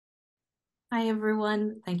Hi,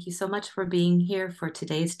 everyone. Thank you so much for being here for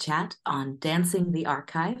today's chat on Dancing the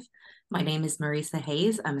Archive. My name is Marisa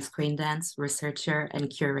Hayes. I'm a screen dance researcher and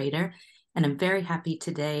curator, and I'm very happy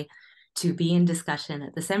today to be in discussion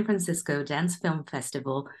at the San Francisco Dance Film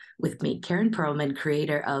Festival with me, Karen Pearlman,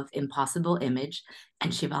 creator of Impossible Image,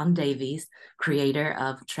 and Siobhan Davies, creator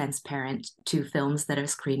of Transparent, two films that are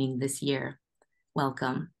screening this year.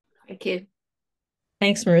 Welcome. Thank you.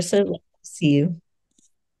 Thanks, Marissa. Love to see you.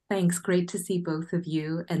 Thanks. Great to see both of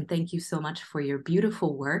you. And thank you so much for your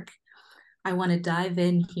beautiful work. I want to dive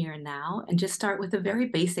in here now and just start with a very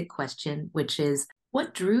basic question, which is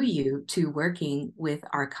what drew you to working with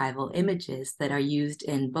archival images that are used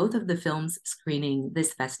in both of the films screening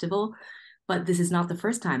this festival? But this is not the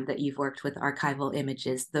first time that you've worked with archival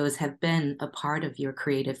images. Those have been a part of your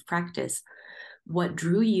creative practice. What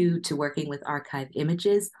drew you to working with archive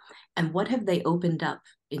images, and what have they opened up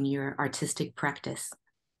in your artistic practice?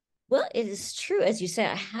 Well, it is true, as you say,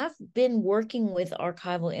 I have been working with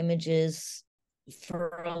archival images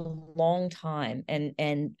for a long time, and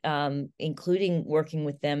including working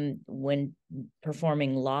with them when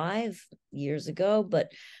performing live years ago.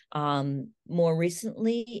 But more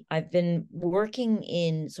recently, I've been working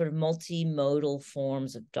in sort of multimodal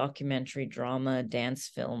forms of documentary, drama, dance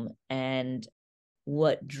film, and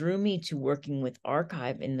what drew me to working with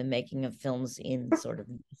archive in the making of films in sort of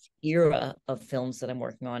this era of films that I'm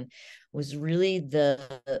working on was really the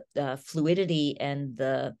fluidity and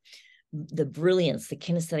the brilliance, the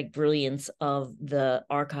kinesthetic brilliance of the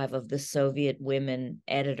archive of the Soviet women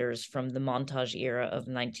editors from the montage era of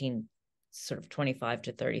 1925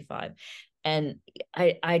 to 35. And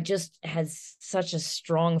I just had such a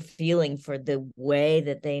strong feeling for the way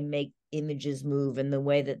that they make images move and the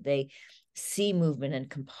way that they see movement and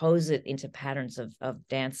compose it into patterns of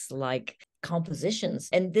dance-like compositions.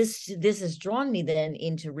 And this has drawn me then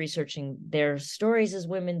into researching their stories as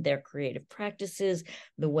women, their creative practices,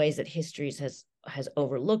 the ways that history has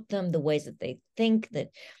overlooked them, the ways that they think,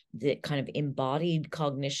 that the kind of embodied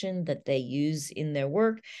cognition that they use in their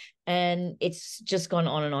work. And it's just gone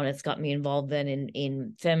on and on. It's got me involved then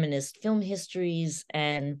in feminist film histories,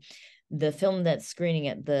 and the film that's screening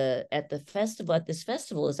at this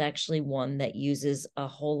festival is actually one that uses a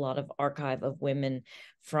whole lot of archive of women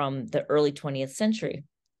from the early 20th century,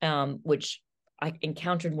 which I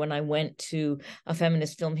encountered when I went to a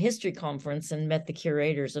feminist film history conference and met the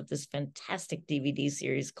curators of this fantastic DVD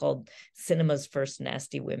series called Cinema's First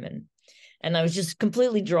Nasty Women. And I was just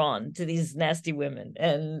completely drawn to these nasty women,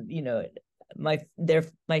 and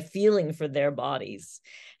my feeling for their bodies.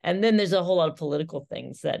 And then there's a whole lot of political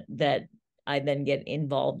things that I then get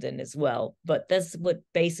involved in as well. But that's what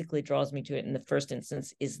basically draws me to it in the first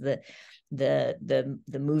instance, is the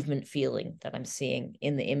movement feeling that I'm seeing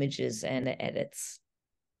in the images and the edits.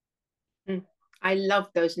 I love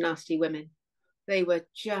those nasty women. They were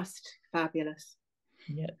just fabulous.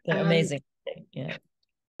 Yeah, they're amazing. Yeah.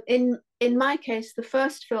 In my case, the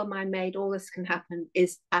first film I made, All This Can Happen,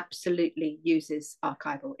 is absolutely uses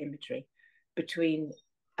archival imagery between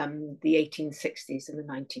the 1860s and the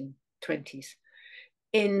 1920s.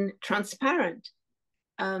 In Transparent,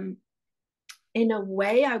 in a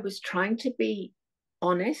way, I was trying to be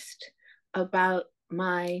honest about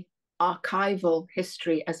my archival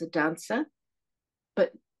history as a dancer,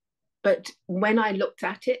 but when I looked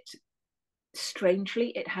at it, strangely,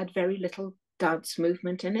 it had very little dance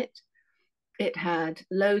movement in it. It had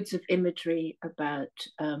loads of imagery about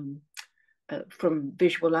from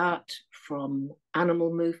visual art, from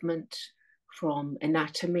animal movement, from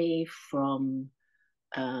anatomy, from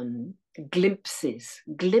glimpses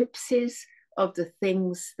of the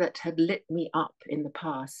things that had lit me up in the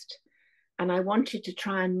past. And I wanted to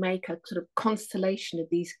try and make a sort of constellation of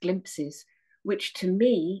these glimpses, which to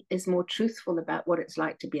me is more truthful about what it's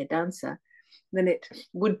like to be a dancer than it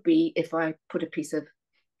would be if I put a piece of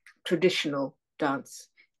traditional dance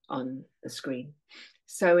on the screen.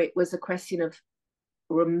 So it was a question of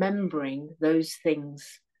remembering those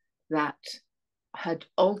things that had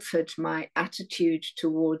altered my attitude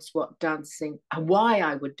towards what dancing and why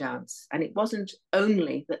I would dance. And it wasn't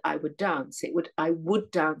only that I would dance, I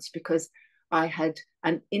would dance because I had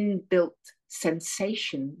an inbuilt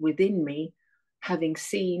sensation within me, having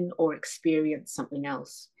seen or experienced something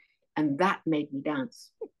else. And that made me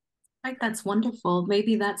dance. Like that's wonderful.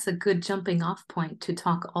 Maybe that's a good jumping off point to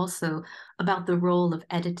talk also about the role of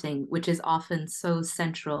editing, which is often so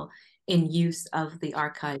central in use of the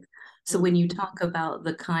archive. So when you talk about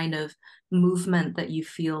the kind of movement that you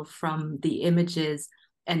feel from the images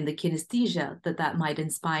and the kinesthesia that that might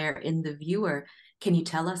inspire in the viewer, can you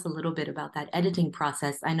tell us a little bit about that editing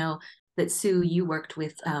process? I know that, Sue, you worked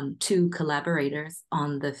with two collaborators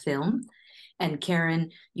on the film. And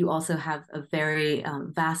Karen, you also have a very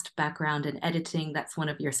vast background in editing. That's one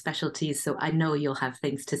of your specialties. So I know you'll have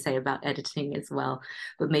things to say about editing as well.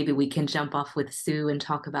 But maybe we can jump off with Sue and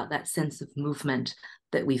talk about that sense of movement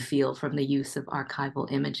that we feel from the use of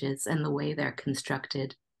archival images and the way they're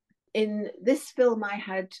constructed. In this film, I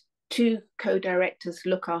had two co-directors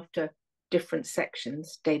look after different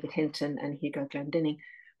sections, David Hinton and Hugo Glendinning.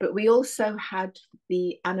 But we also had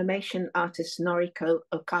the animation artist Noriko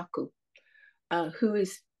Okaku, who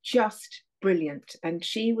is just brilliant. And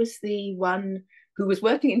she was the one who was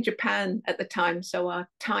working in Japan at the time, so our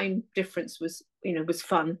time difference was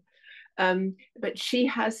fun. But she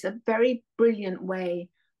has a very brilliant way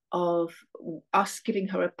of us giving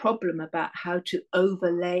her a problem about how to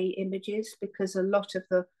overlay images, because a lot of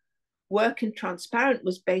the work in transparent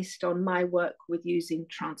was based on my work with using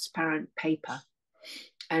transparent paper.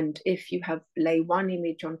 And if you have lay one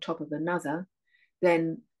image on top of another,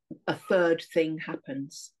 then a third thing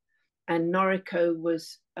happens. And Noriko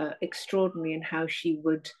was extraordinary in how she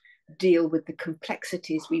would deal with the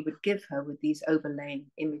complexities we would give her with these overlaying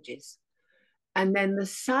images. And then the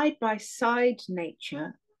side-by-side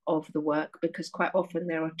nature of the work, because quite often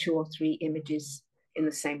there are 2 or 3 images in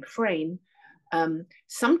the same frame,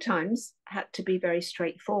 sometimes had to be very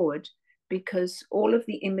straightforward, because all of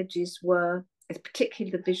the images were,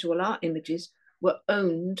 particularly the visual art images, were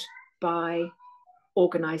owned by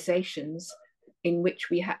organizations in which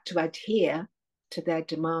we had to adhere to their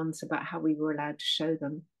demands about how we were allowed to show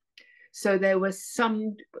them. So there were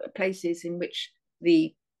some places in which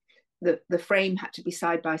the frame had to be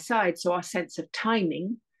side by side, so our sense of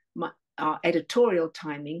timing, our editorial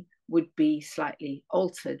timing, would be slightly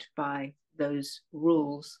altered by those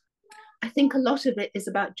rules. I think a lot of it is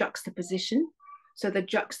about juxtaposition. So the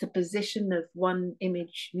juxtaposition of one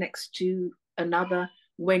image next to another,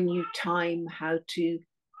 when you time how to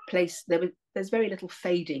place, there's very little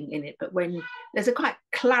fading in it, but when there's a quite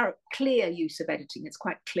clear use of editing, it's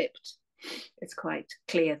quite clipped, it's quite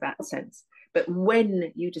clear, that sense. But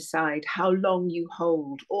when you decide how long you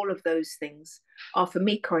hold, all of those things are, for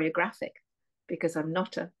me, choreographic, because I'm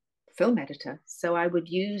not a film editor. So I would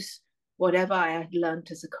use whatever I had learned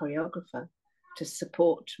as a choreographer to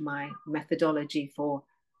support my methodology for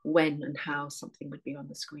when and how something would be on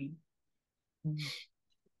the screen.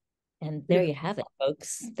 And there you have it,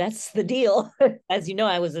 folks. That's the deal. As you know,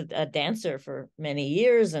 I was a dancer for many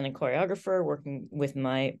years and a choreographer, working with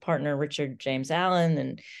my partner, Richard James Allen,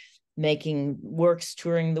 and making works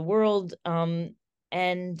touring the world.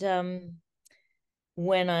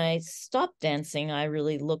 When I stopped dancing, I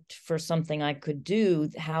really looked for something I could do,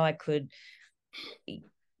 how I could,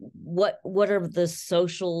 what are the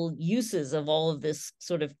social uses of all of this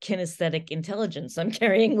sort of kinesthetic intelligence I'm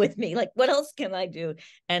carrying with me? Like, what else can I do?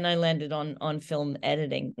 And I landed on film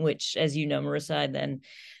editing, which, as you know, Marisa, I then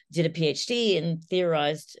did a PhD and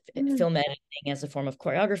theorized film editing as a form of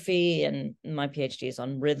choreography. And my PhD is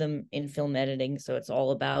on rhythm in film editing. So it's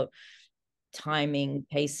all about timing,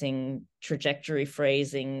 pacing, trajectory,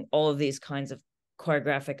 phrasing, all of these kinds of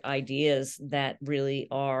choreographic ideas that really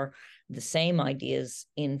are the same ideas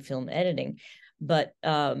in film editing. But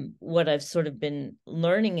what I've sort of been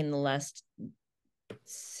learning in the last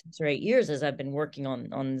 6 or 8 years as I've been working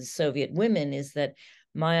on the Soviet women is that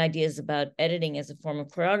my ideas about editing as a form of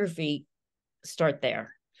choreography start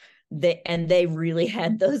there. They really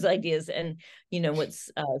had those ideas. And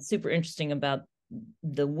what's super interesting about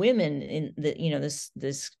the women in the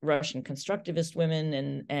this Russian constructivist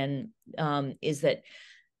women and is that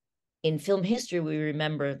in film history we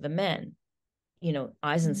remember the men,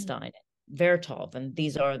 Eisenstein, Vertov, and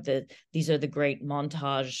these are the great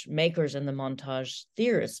montage makers and the montage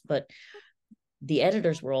theorists, but the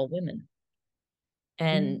editors were all women.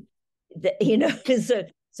 And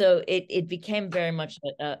so it became very much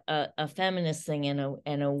a feminist thing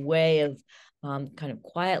and a way of kind of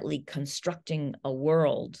quietly constructing a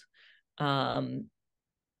world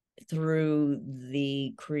through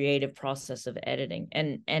the creative process of editing.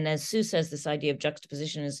 And as Sue says, this idea of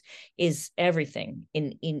juxtaposition is everything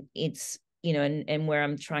in it's, and where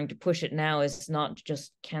I'm trying to push it now is not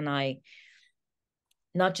just can I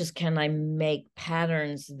make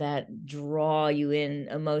patterns that draw you in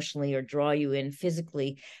emotionally or draw you in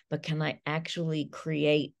physically, but can I actually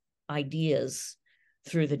create ideas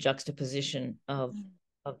through the juxtaposition of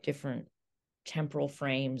different temporal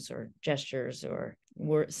frames or gestures or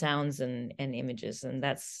sounds and images. And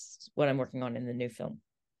that's what I'm working on in the new film.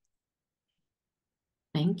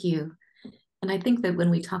 Thank you. And I think that when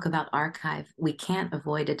we talk about archive, we can't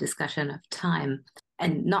avoid a discussion of time.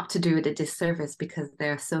 and not to do it a disservice because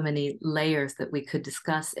there are so many layers that we could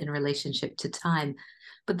discuss in relationship to time.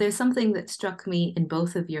 But there's something that struck me in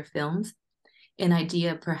both of your films, an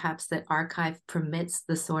idea perhaps that archive permits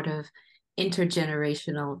the sort of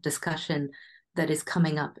intergenerational discussion that is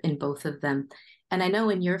coming up in both of them. And I know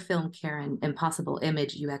in your film, Karen, Impossible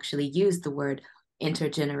Image, you actually used the word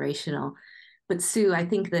intergenerational. But Sue, I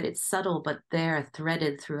think that it's subtle, but there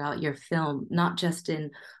threaded throughout your film, not just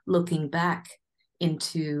in looking back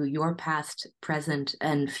into your past, present,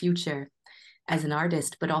 and future as an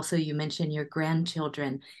artist, but also you mention your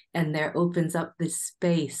grandchildren, and there opens up this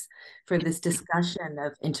space for this discussion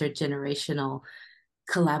of intergenerational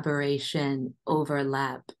collaboration,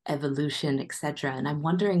 overlap, evolution, etc. And I'm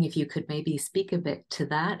wondering if you could maybe speak a bit to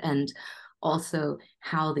that, and also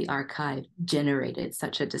how the archive generated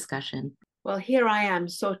such a discussion. Well, here I am,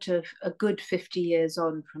 sort of a good 50 years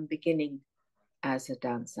on from beginning as a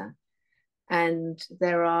dancer. And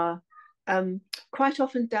there are quite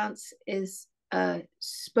often dance is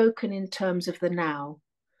spoken in terms of the now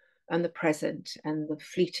and the present and the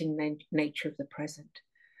fleeting nature of the present.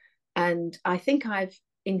 And I think I've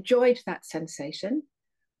enjoyed that sensation,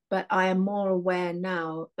 but I am more aware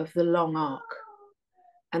now of the long arc,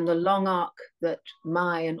 and the long arc that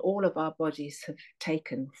my and all of our bodies have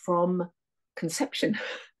taken from conception.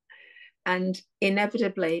 And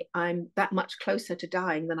inevitably, I'm that much closer to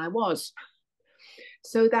dying than I was.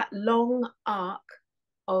 So that long arc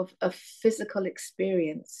of a physical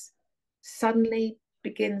experience suddenly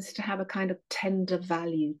begins to have a kind of tender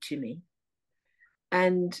value to me.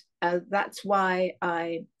 And that's why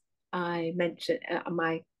I mentioned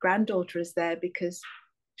my granddaughter is there, because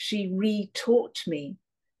she re-taught me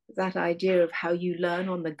that idea of how you learn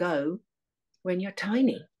on the go when you're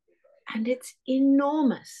tiny. And it's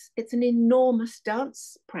enormous. It's an enormous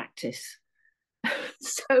dance practice.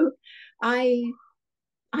 So I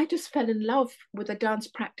just fell in love with a dance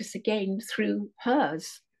practice again through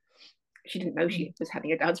hers. She didn't know she was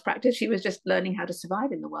having a dance practice. She was just learning how to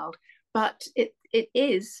survive in the world. But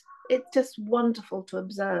it's just wonderful to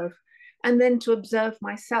observe. And then to observe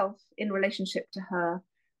myself in relationship to her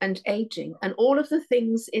and aging and all of the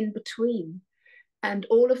things in between. And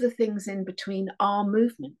all of the things in between are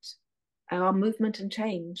movement and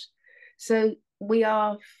change. So we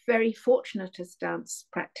are very fortunate as dance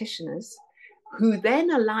practitioners who then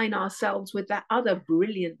align ourselves with that other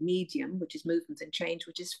brilliant medium, which is movement and change,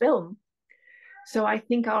 which is film. So I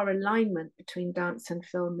think our alignment between dance and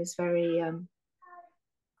film is very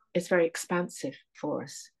expansive for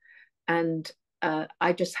us. And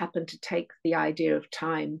I just happen to take the idea of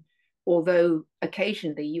time, although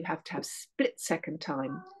occasionally you have to have split-second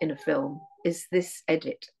time in a film. Is this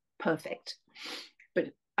edit perfect?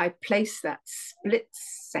 But I place that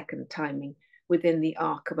split-second timing within the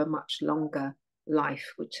arc of a much longer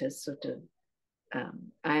life, which has sort of,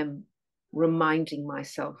 I am reminding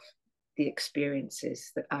myself the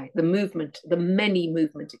experiences that the many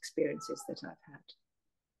movement experiences that I've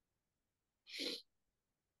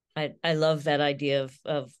had. I love that idea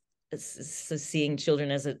of seeing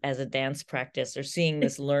children as a dance practice, or seeing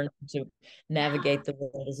this learn to navigate the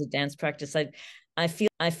world as a dance practice. I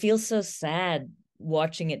feel so sad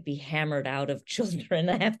watching it be hammered out of children.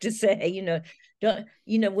 I have to say,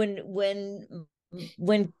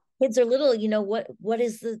 when kids are little, what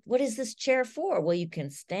is this chair for? Well, you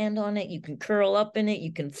can stand on it, you can curl up in it,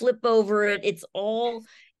 you can flip over it. It's all.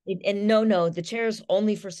 And no, the chair is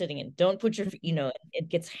only for sitting in. Don't put your, it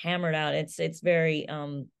gets hammered out. It's very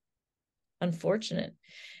unfortunate.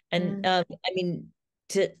 And I mean,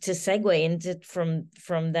 to segue into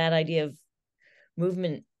from that idea of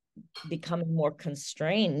movement becoming more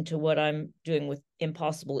constrained to what I'm doing with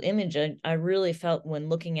Impossible Image, I really felt when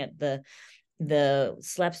looking at the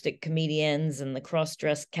slapstick comedians and the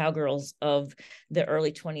cross-dressed cowgirls of the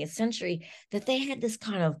early 20th century, that they had this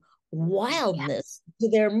kind of wildness to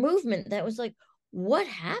their movement that was like, what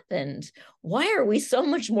happened? Why are we so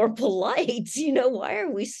much more polite? Why are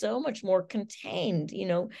we so much more contained?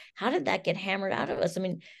 How did that get hammered out of us? I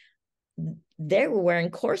mean, they were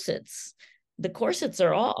wearing corsets. The corsets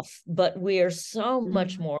are off, but we are so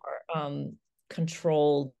much more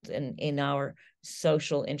controlled in our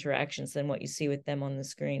social interactions than what you see with them on the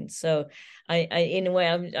screen. So I in a way,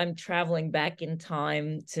 I'm traveling back in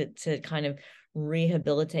time to kind of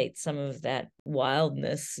rehabilitate some of that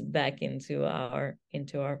wildness back into our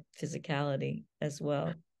physicality as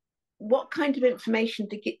well. What kind of information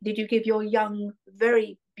did you give your young,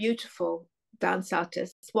 very beautiful dance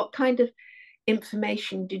artists? What kind of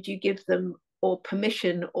information did you give them, or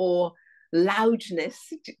permission or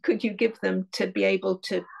loudness could you give them to be able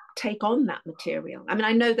to take on that material? I mean,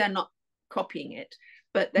 I know they're not copying it,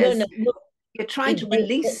 but No, no, you're trying to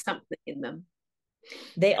release something in them.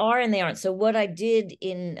 They are and they aren't. So what I did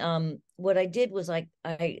was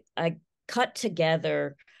I cut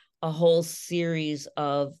together a whole series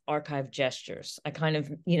of archive gestures. I kind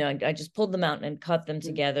of, I just pulled them out and cut them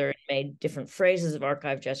together and made different phrases of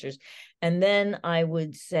archive gestures. And then I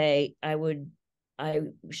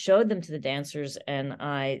showed them to the dancers and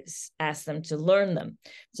I asked them to learn them.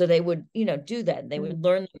 So they would, do that. They would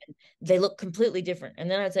learn them. They look completely different.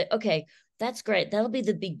 And then I'd say, okay, that's great. That'll be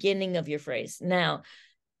the beginning of your phrase. Now,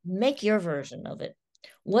 make your version of it.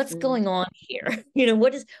 What's going on here?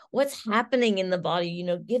 What's happening in the body?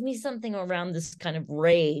 Give me something around this kind of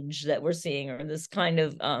rage that we're seeing, or this kind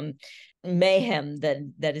of mayhem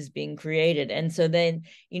that is being created. And so then,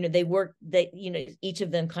 each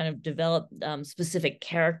of them kind of developed specific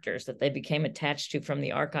characters that they became attached to from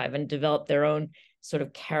the archive, and developed their own sort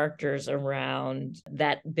of characters around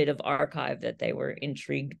that bit of archive that they were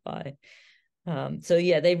intrigued by. So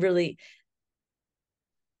yeah, they really,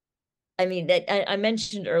 I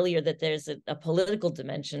mentioned earlier that there's a political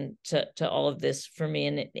dimension to all of this for me,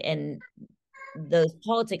 and those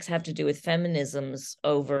politics have to do with feminisms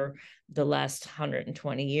over the last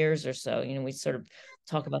 120 years or so. We sort of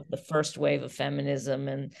talk about the first wave of feminism,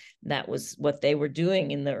 and that was what they were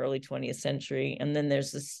doing in the early 20th century. And then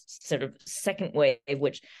there's this sort of second wave,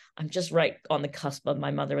 which I'm just right on the cusp of.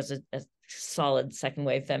 My mother was a solid second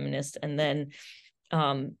wave feminist, and then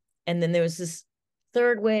there was this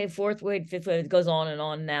third wave, fourth wave, fifth wave. It goes on and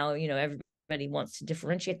on. Now, everybody wants to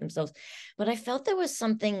differentiate themselves, but I felt there was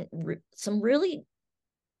some really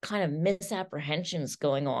kind of misapprehensions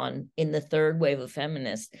going on in the third wave of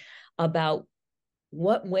feminists about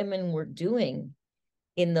what women were doing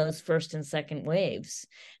in those first and second waves.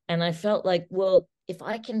 And I felt like, well, if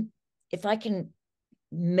I can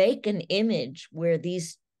make an image where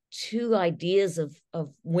these two ideas of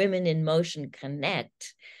women in motion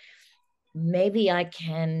connect, maybe I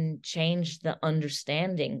can change the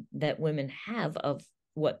understanding that women have of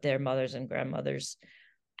what their mothers and grandmothers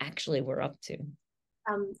actually were up to.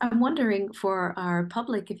 I'm wondering, for our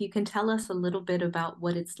public, if you can tell us a little bit about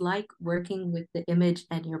what it's like working with the image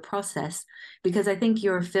and your process, because I think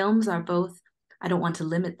your films are both, I don't want to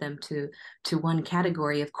limit them to one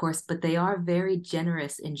category, of course, but they are very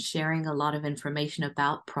generous in sharing a lot of information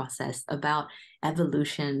about process, about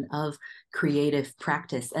evolution of creative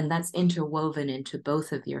practice, and that's interwoven into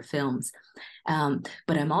both of your films.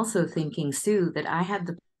 But I'm also thinking, Sue, that I had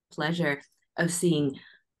the pleasure of seeing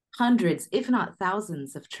hundreds, if not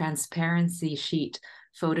thousands, of transparency sheet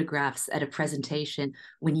photographs at a presentation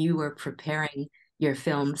when you were preparing your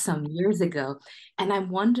film some years ago. And I'm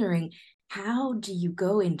wondering, how do you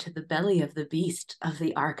go into the belly of the beast of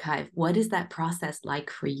the archive? What is that process like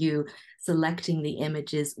for you, selecting the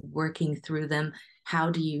images, working through them? How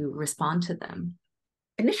do you respond to them?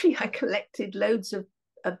 Initially, I collected loads of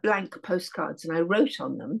blank postcards, and I wrote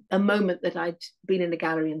on them a moment that I'd been in a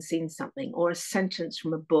gallery and seen something, or a sentence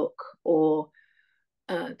from a book, or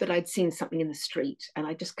that I'd seen something in the street. And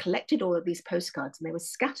I just collected all of these postcards, and they were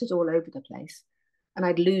scattered all over the place. And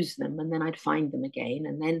I'd lose them, and then I'd find them again.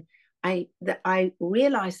 And then I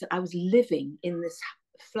realized that I was living in this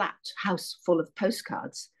flat house full of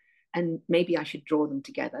postcards, and maybe I should draw them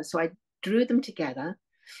together. So I drew them together,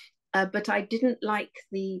 but I didn't like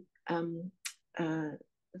the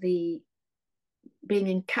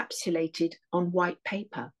being encapsulated on white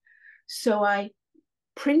paper. So I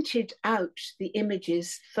printed out the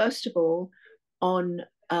images, first of all, on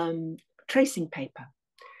tracing paper.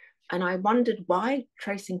 And I wondered why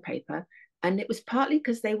tracing paper, and it was partly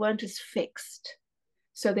because they weren't as fixed.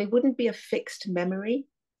 So they wouldn't be a fixed memory,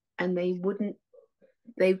 and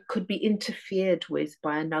they could be interfered with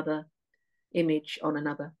by another image on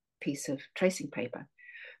another piece of tracing paper.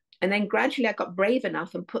 And then gradually I got brave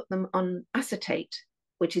enough and put them on acetate,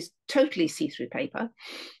 which is totally see-through paper.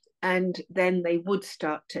 And then they would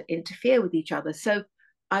start to interfere with each other. So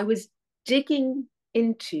I was digging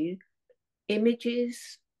into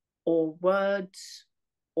images or words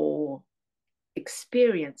or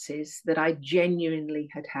experiences that I genuinely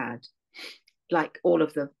had. Like all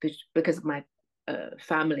of because my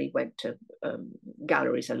family went to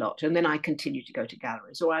galleries a lot. And then I continued to go to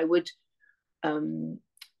galleries, or I would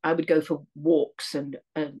go for walks, and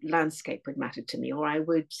a landscape would matter to me, or I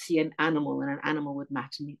would see an animal and an animal would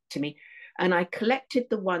matter to me. And I collected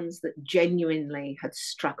the ones that genuinely had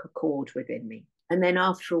struck a chord within me. And then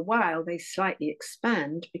after a while, they slightly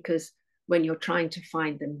expand, because when you're trying to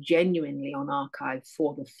find them genuinely on archive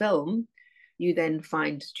for the film, you then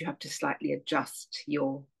find that you have to slightly adjust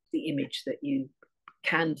the image that you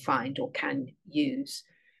can find or can use.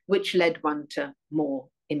 which led one to more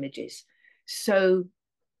images. So,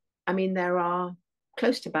 I mean, there are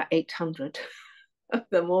close to about 800 of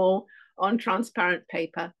them all on transparent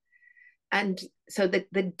paper. And so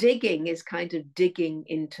the digging is kind of digging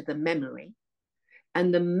into the memory.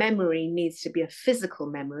 And the memory needs to be a physical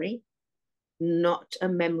memory, not a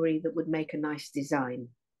memory that would make a nice design.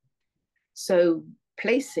 So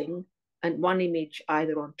placing one image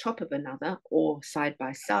either on top of another or side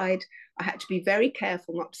by side, I had to be very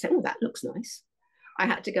careful not to say, oh, that looks nice. I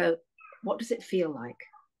had to go, what does it feel like?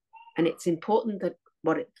 And it's important that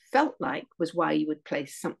what it felt like was why you would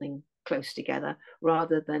place something close together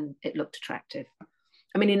rather than it looked attractive.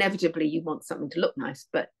 I mean, inevitably you want something to look nice,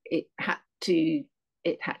 but it had to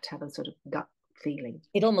have a sort of gut feeling.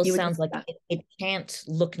 It almost sounds like it can't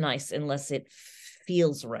look nice unless it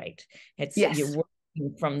feels right. It's yes. You're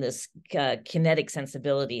working from this kinetic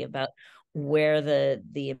sensibility about where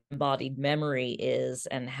the embodied memory is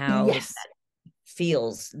and how yes. that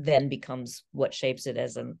feels then becomes what shapes it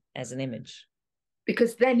as an image.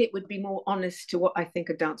 Because then it would be more honest to what I think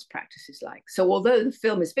a dance practice is like. So although the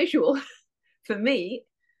film is visual, for me,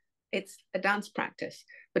 it's a dance practice,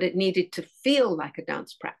 but it needed to feel like a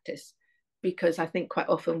dance practice, because I think quite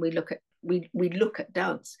often we look at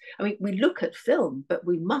dance. I mean, we look at film, but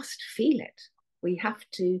we must feel it.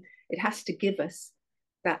 It has to give us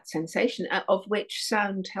that sensation, of which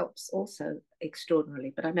sound helps also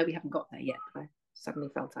extraordinarily. But I know we haven't got there yet. I suddenly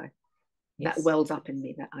felt that wells up in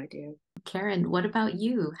me, that idea. Karen, what about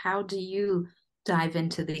you? How do you dive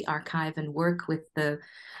into the archive and work with the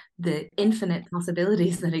infinite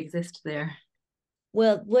possibilities that exist there?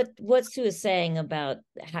 Well, what Sue is saying about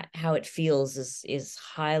how it feels is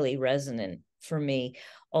highly resonant for me.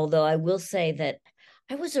 Although I will say that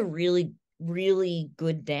I was a really, really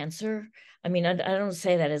good dancer. I mean, I don't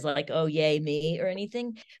say that as like, oh, yay, me or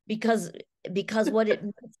anything, because what it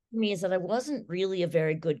meant to me is that I wasn't really a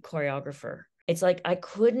very good choreographer. It's like I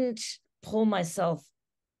couldn't pull myself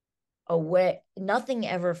away. Nothing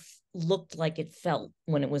ever looked like it felt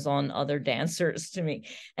when it was on other dancers to me.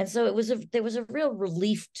 And so there was a real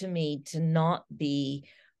relief to me to not be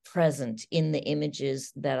present in the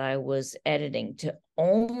images that I was editing, to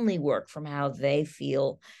only work from how they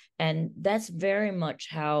feel. And that's very much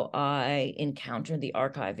how I encounter the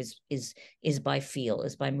archive is by feel,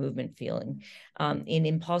 is by movement feeling. In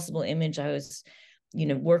Impossible Image, I was,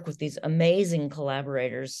 work with these amazing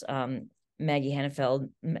collaborators, Maggie Hannefeld,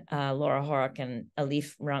 Laura Horak, and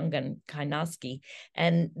Alif Rangan Kainaski.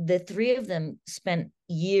 And the three of them spent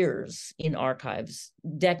years in archives,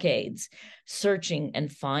 decades, searching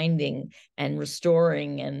and finding and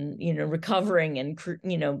restoring and, recovering and,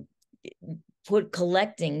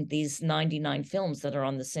 collecting these 99 films that are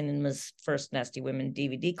on the Cinema's First Nasty Women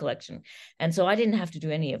DVD collection. And so I didn't have to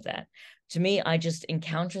do any of that. To me, I just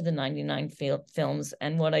encountered the 99 films.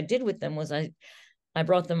 And what I did with them was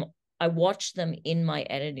I watched them in my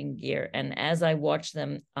editing gear. And as I watched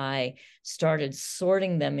them, I started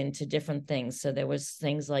sorting them into different things. So there was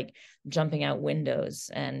things like jumping out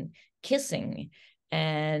windows and kissing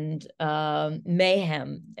and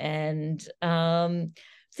mayhem and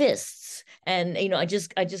fists. And, I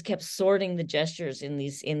just kept sorting the gestures in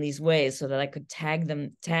these ways so that I could tag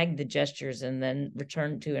the gestures and then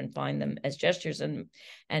return to and find them as gestures and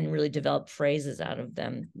really develop phrases out of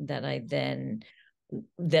them that I then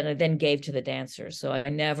gave to the dancers. So I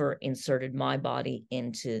never inserted my body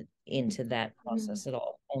into that process at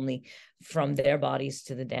all, only from their bodies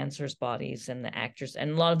to the dancers' bodies and the actors.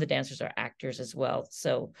 And a lot of the dancers are actors as well.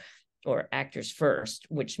 So, or actors first,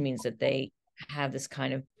 which means that they have this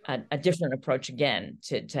kind of a different approach again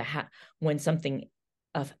to when something,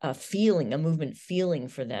 a feeling, a movement feeling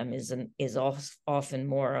for them is often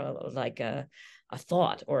more like a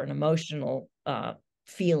thought or an emotional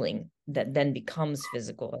feeling that then becomes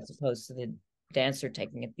physical, as opposed to the dancer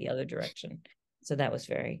taking it the other direction. So that was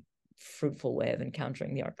very fruitful way of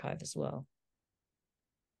encountering the archive as well.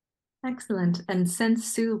 Excellent. And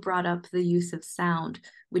since Sue brought up the use of sound,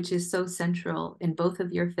 which is so central in both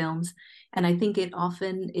of your films, and I think it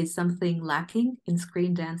often is something lacking in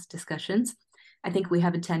screen dance discussions, I think we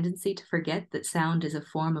have a tendency to forget that sound is a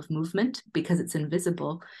form of movement because it's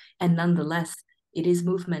invisible, and nonetheless, it is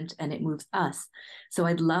movement and it moves us. So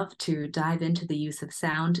I'd love to dive into the use of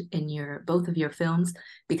sound in both of your films,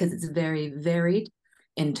 because it's very varied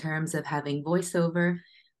in terms of having voiceover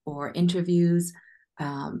or interviews,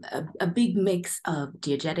 a big mix of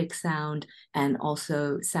diegetic sound and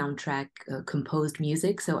also soundtrack composed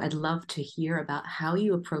music. So I'd love to hear about how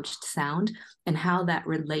you approached sound and how that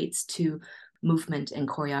relates to movement and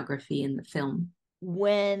choreography in the film.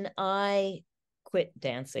 When I quit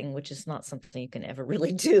dancing, which is not something you can ever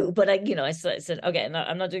really do. But I said, okay, no,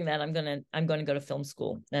 I'm not doing that. I'm going to go to film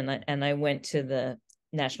school. And I went to the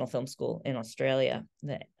National Film School in Australia,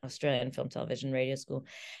 the Australian Film, Television, Radio School.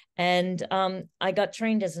 And I got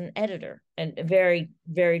trained as an editor, and very,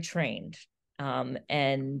 very trained,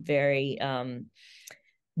 and very,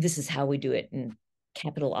 this is how we do it in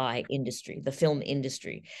capital I industry, the film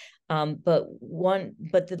industry. Lots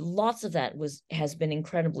of that has been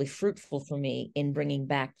incredibly fruitful for me in bringing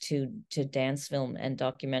back to dance film and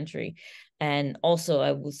documentary. And also,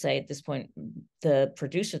 I will say at this point, the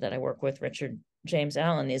producer that I work with, Richard James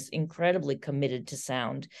Allen, is incredibly committed to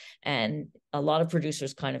sound. And a lot of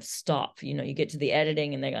producers kind of stop. You get to the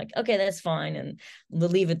editing and they're like, okay, that's fine, and they'll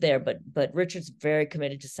leave it there. But Richard's very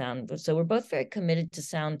committed to sound. So we're both very committed to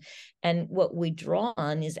sound. And what we draw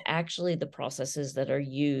on is actually the processes that are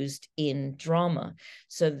used in drama.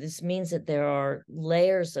 So this means that there are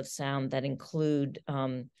layers of sound that include,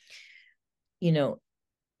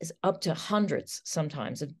 is up to hundreds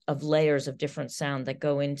sometimes of layers of different sound that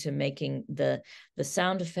go into making the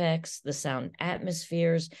sound effects, the sound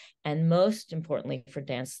atmospheres, and most importantly for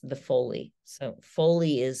dance, the Foley. So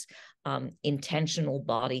Foley is intentional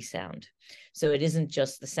body sound. So it isn't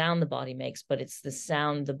just the sound the body makes, but it's the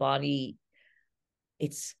sound the body,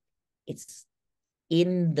 it's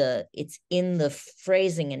in the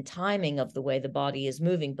phrasing and timing of the way the body is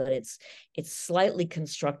moving, but it's slightly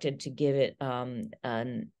constructed to give it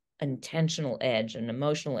an intentional edge, an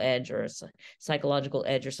emotional edge, or a psychological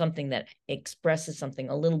edge, or something that expresses something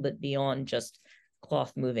a little bit beyond just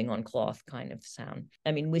cloth moving on cloth kind of sound.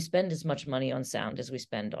 I mean, we spend as much money on sound as we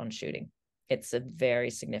spend on shooting. It's a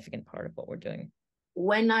very significant part of what we're doing.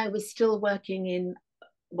 When I was still working in,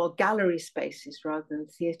 gallery spaces rather than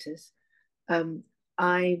theatres,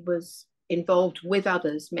 I was involved with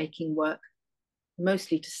others making work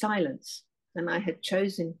mostly to silence. And I had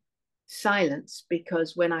chosen silence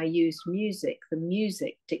because when I used music, the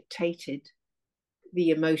music dictated the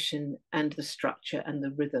emotion and the structure and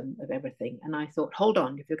the rhythm of everything. And I thought, hold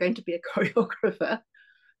on, if you're going to be a choreographer,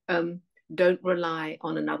 don't rely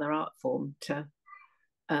on another art form to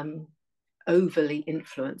overly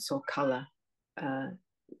influence or colour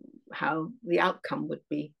how the outcome would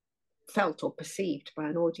be felt or perceived by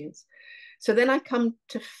an audience. So then I come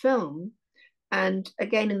to film, and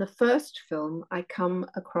again in the first film I come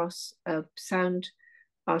across a sound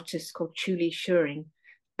artist called Julie Schuring,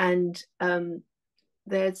 and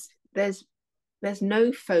there's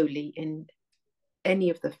no Foley in any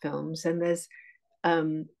of the films, and there's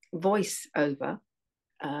voice over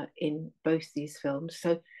in both these films.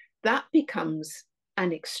 So that becomes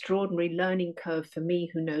an extraordinary learning curve for me,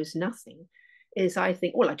 who knows nothing. Is I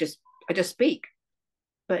think, well, I just speak.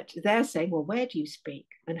 But they're saying, well, where do you speak?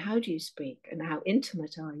 And how do you speak? And how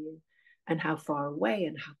intimate are you? And how far away?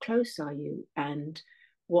 And how close are you? And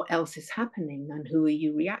what else is happening? And who are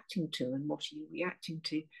you reacting to? And what are you reacting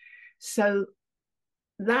to? So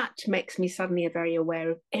that makes me suddenly very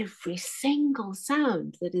aware of every single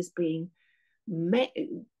sound that is being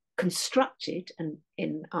constructed. And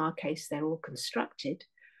in our case, they're all constructed.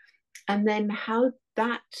 And then how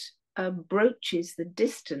that broaches the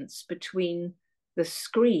distance between the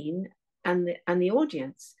screen and the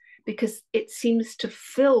audience, because it seems to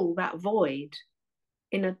fill that void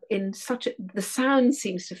the sound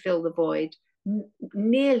seems to fill the void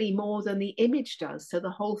nearly more than the image does. So the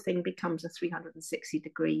whole thing becomes a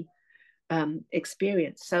 360-degree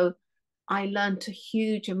experience. So I learned a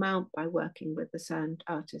huge amount by working with the sound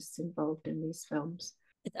artists involved in these films.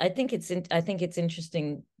 I think it's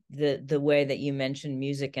interesting the way that you mentioned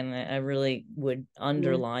music, and I really would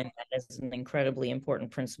underline that as an incredibly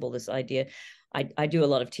important principle. This idea, I do a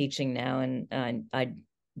lot of teaching now, and I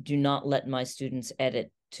do not let my students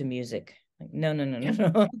edit to music. Like,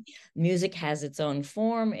 no. Music has its own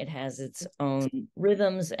form, it has its own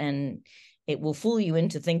rhythms, and it will fool you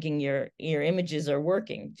into thinking your images are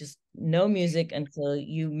working. Just no music until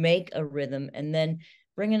you make a rhythm, and then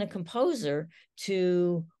bring in a composer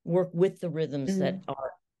to work with the rhythms that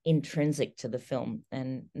are intrinsic to the film,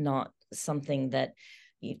 and not something that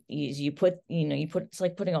you put, it's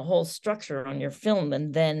like putting a whole structure on your film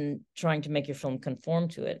and then trying to make your film conform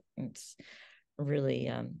to it. It's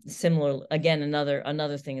really similar. Again,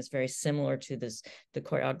 another thing is very similar to the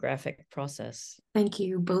choreographic process. Thank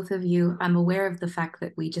you, both of you. I'm aware of the fact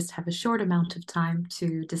that we just have a short amount of time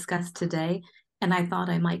to discuss today, and I thought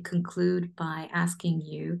I might conclude by asking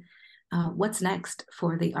you, what's next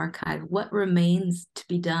for the archive? What remains to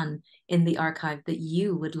be done in the archive that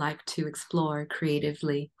you would like to explore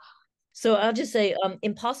creatively? So I'll just say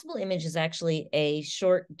Impossible Image is actually a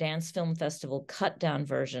short dance film festival cut down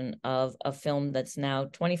version of a film that's now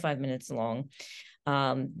 25 minutes long,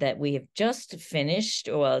 that we have just finished.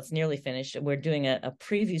 Well, it's nearly finished. We're doing a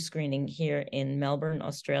preview screening here in Melbourne,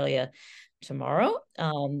 Australia tomorrow.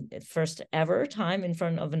 First ever time in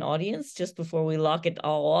front of an audience, just before we lock it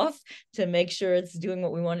all off to make sure it's doing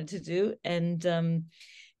what we want it to do. And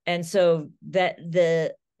so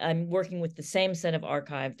I'm working with the same set of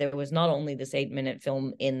archive. There was not only this 8-minute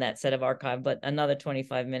film in that set of archive, but another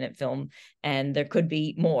 25-minute film, and there could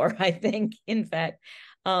be more, I think, in fact.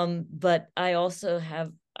 But I also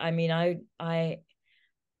have,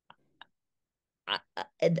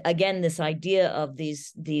 again, this idea of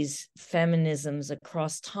these feminisms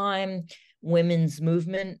across time, women's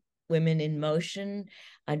movement, women in motion.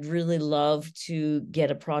 I'd really love to get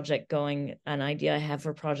a project going. An idea I have for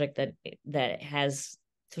a project that has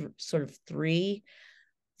sort of three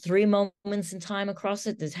moments in time across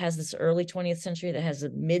it. That has this early 20th century, that has a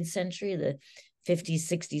mid-century, the 50s,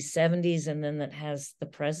 60s, 70s, and then that has the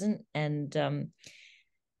present. And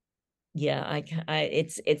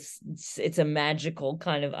it's a magical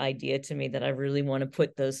kind of idea to me that I really want to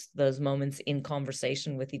put those moments in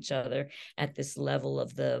conversation with each other at this level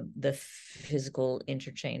of the physical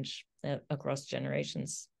interchange across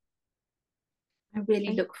generations. I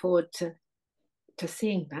really look forward to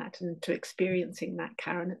seeing that and to experiencing that,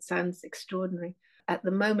 Karen. It sounds extraordinary. At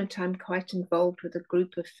the moment, I'm quite involved with a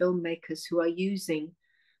group of filmmakers who are using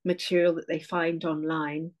material that they find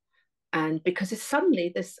online. And because it's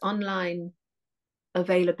suddenly this online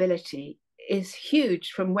availability is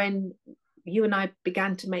huge from when you and I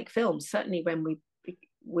began to make films. Certainly when we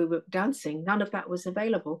were dancing, none of that was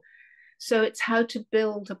available. So it's how to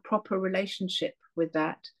build a proper relationship with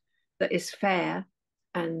that is fair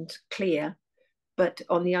and clear, but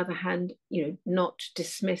on the other hand, not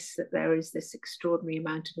dismiss that there is this extraordinary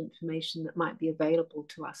amount of information that might be available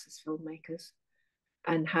to us as filmmakers,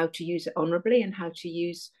 and how to use it honorably, and how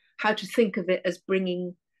to think of it as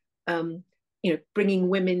bringing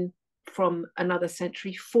women from another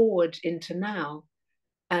century forward into now,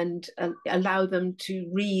 and allow them to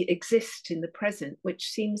re-exist in the present, which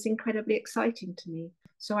seems incredibly exciting to me.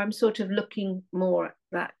 So I'm sort of looking more at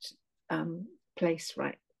that place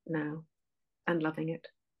right now and loving it.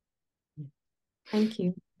 Thank you.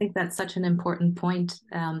 I think that's such an important point.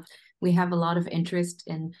 We have a lot of interest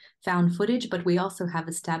in found footage, but we also have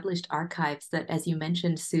established archives that, as you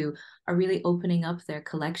mentioned, Sue, are really opening up their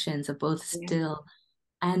collections of both still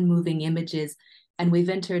and moving images. And we've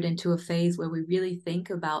entered into a phase where we really think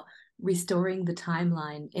about restoring the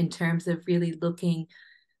timeline in terms of really looking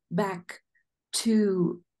back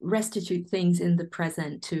to restitute things in the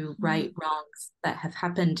present, to right wrongs that have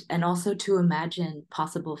happened, and also to imagine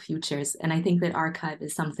possible futures. And I think that archive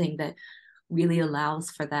is something that really allows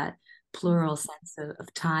for that plural sense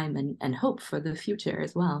of time and hope for the future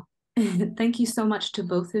as well. Thank you so much to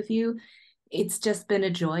both of you. It's just been a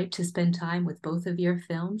joy to spend time with both of your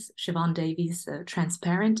films, Siobhan Davies'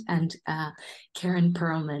 Transparent and Karen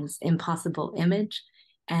Pearlman's Impossible Image.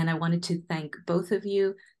 And I wanted to thank both of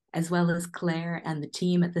you, as well as Claire and the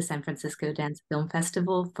team at the San Francisco Dance Film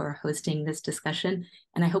Festival, for hosting this discussion.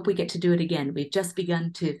 And I hope we get to do it again. We've just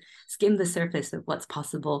begun to skim the surface of what's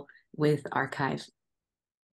possible with archive.